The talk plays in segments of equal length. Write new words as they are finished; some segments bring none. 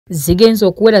zigenzo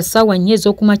okuwera ssaawa 4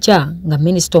 ez'okumakya nga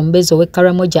minisita omubeezi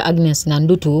ow'Ekaramoja Agnes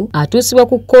Nandutu atuusibwa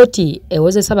ku kkooti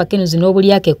ewozesa abakenuzi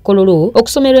n'obulyake e Kololo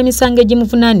okusomerwa emisango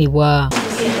egimuvunaanibwa.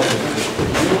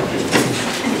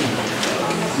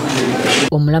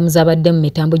 Omulamuzi abadde mu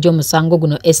mitambo gy'omusango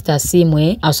guno Esther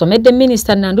Simwe asomedde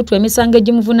minisita Nandutu emisango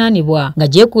egimuvunaanibwa nga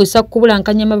gyekuusa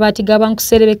kubulankanya amabaati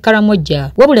g'abankuseere b'e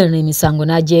Karamoja wabula n'emisango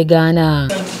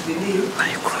n'agyegaana.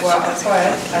 Were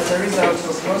acquired as a result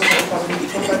of loss of public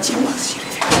property,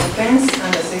 offence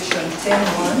under Section 10(1)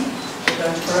 of the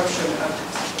Anti-Corruption Act.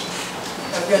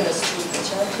 Have you understood the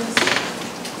charges?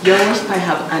 Yes, I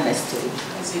have understood.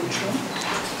 Is it true?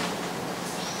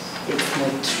 It's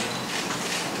not true.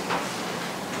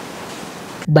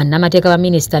 Bannamateeka ba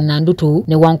minisita Nandutu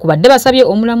newankubadde basabye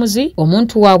omulamuzi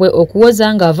omuntu waabwe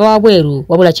okuwoza nga ava wabweru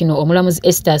wabula kino omulamuzi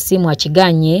Esther Simwe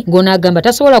akigaanye ng'onaagamba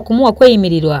tasobola kumuwa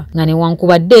kweyimirirwa nga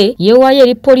newankubadde yeewaayo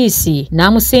eri poliisi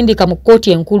n'amusindika mu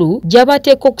kkooti enkulu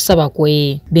gy'abateeka okusaba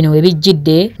kwe. Bino we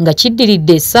bijjidde nga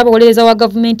kiddiridde ssaabawolereza wa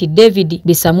gavumenti David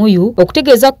Bisamuyu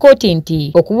okutegeeza kkooti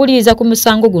nti okubuuliriza ku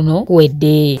musango guno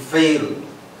kuwedde.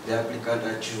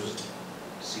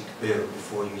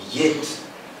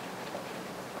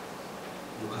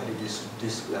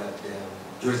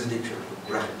 Jurisdiction to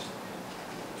grant,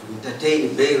 to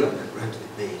entertain bail and grant the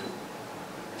bail.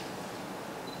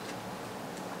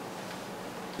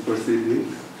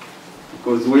 Proceedings,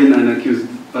 because when an accused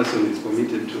person is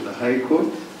committed to the High Court,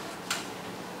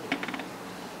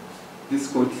 this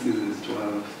court ceases to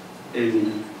have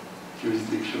any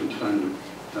jurisdiction to handle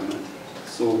the matter.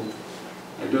 So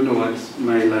I don't know what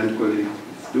my land colleague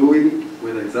is doing,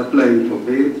 whether it's applying for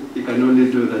bail. He can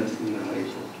only do that in the High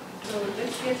Court. So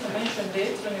let's get a mention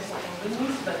date when it's a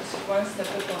convenience, but once the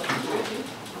paper is ready,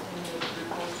 we will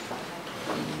report.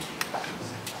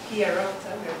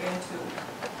 Hereafter, we are going to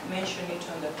mention it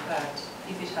on the 3rd.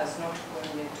 If it has not gone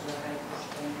yet to the High Court,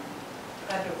 then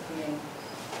 3rd of May.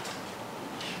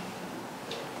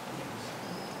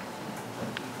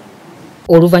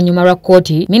 Oluvannyuma lwa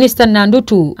kkooti, minisita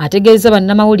Nandutu ategeeza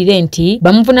bannamawulire nti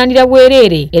bamuvunaanira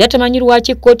bwereere era tamanyi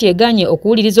lwaki kkooti egaanye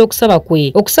okuwuliriza okusaba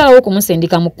kwe okusalawo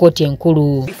kumusindika mu kkooti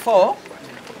enkulu. Before,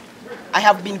 I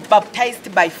have been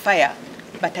baptized by fire,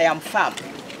 but I am firm.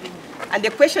 And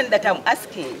the question that I'm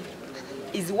asking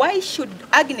is why should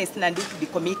Agnes Nandutu be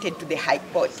committed to the High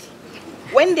Court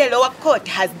when the lower court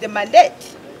has the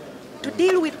mandate to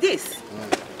deal with this?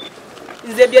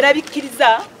 Nze byonna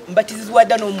bikkiriza mbatizibwa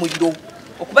dda n'omuliro.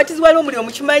 Okubatizibwa n'omuliro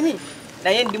mukimanyi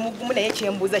naye ndi mugumu naye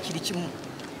kyembuuza kiri kimu.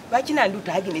 Lwaki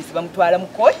Nandutu Agnes bamutwala mu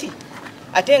kkooti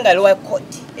ate nga lower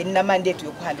court erina mandate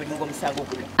y'okuhandulinga omusango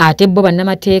guno. Ate bo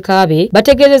bannamateeka be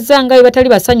bategeezezza nga bwe batali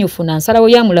basanyufu na nsalawo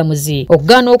ya mulamuzi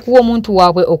okugaana okuwa omuntu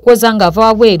waabwe okwoza nga ava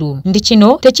wabweru ndi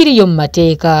kino tekiriyo mu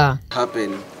mateeka.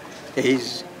 Happen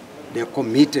is they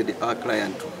committed our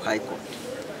client to High Court.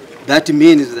 That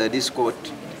means that this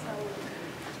court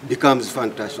becomes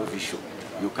functus official.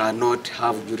 You cannot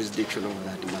have jurisdiction over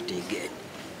that matter again.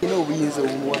 Obuyinza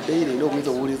omuwadde n'obuyinza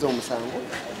obuwuliriza omusango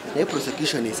naye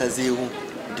prosecution esazeewo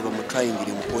nti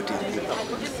bamutwayingire mu kkooti enkulu.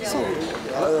 So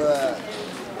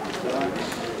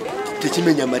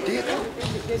tekimenya amateeka,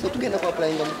 so tugenda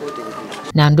kuapulayinga mu kkooti enkulu.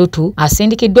 Nandutu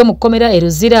asindikiddwa mu kkomera e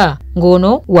Luzira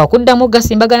ng'ono wakuddamu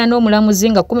gasimbagana n'omulamuzi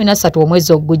nga 13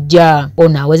 omwezi ogujja.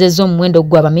 Ono awezezza omuwendo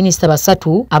gwa baminisita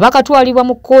 3 abakatwalibwa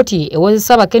mu kkooti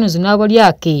ewozesa abakenuzi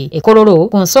n'abalyake e Kololo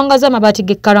ku nsonga z'amabaati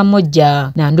g'e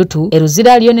Karamoja. Nandutu e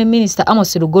Luzira aliyo ne minisita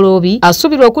Amos Lugoloobi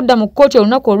asuubirwa okudda mu kkooti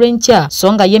olunaku olw'enkya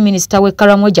so nga ye minisita w'e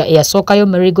Karamoja eyasookayo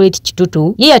Meere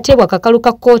Kitutu ye yateebwa kakalu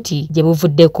ka kkooti gye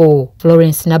buvuddeko.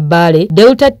 Florence Nabbale,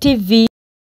 Delta TV.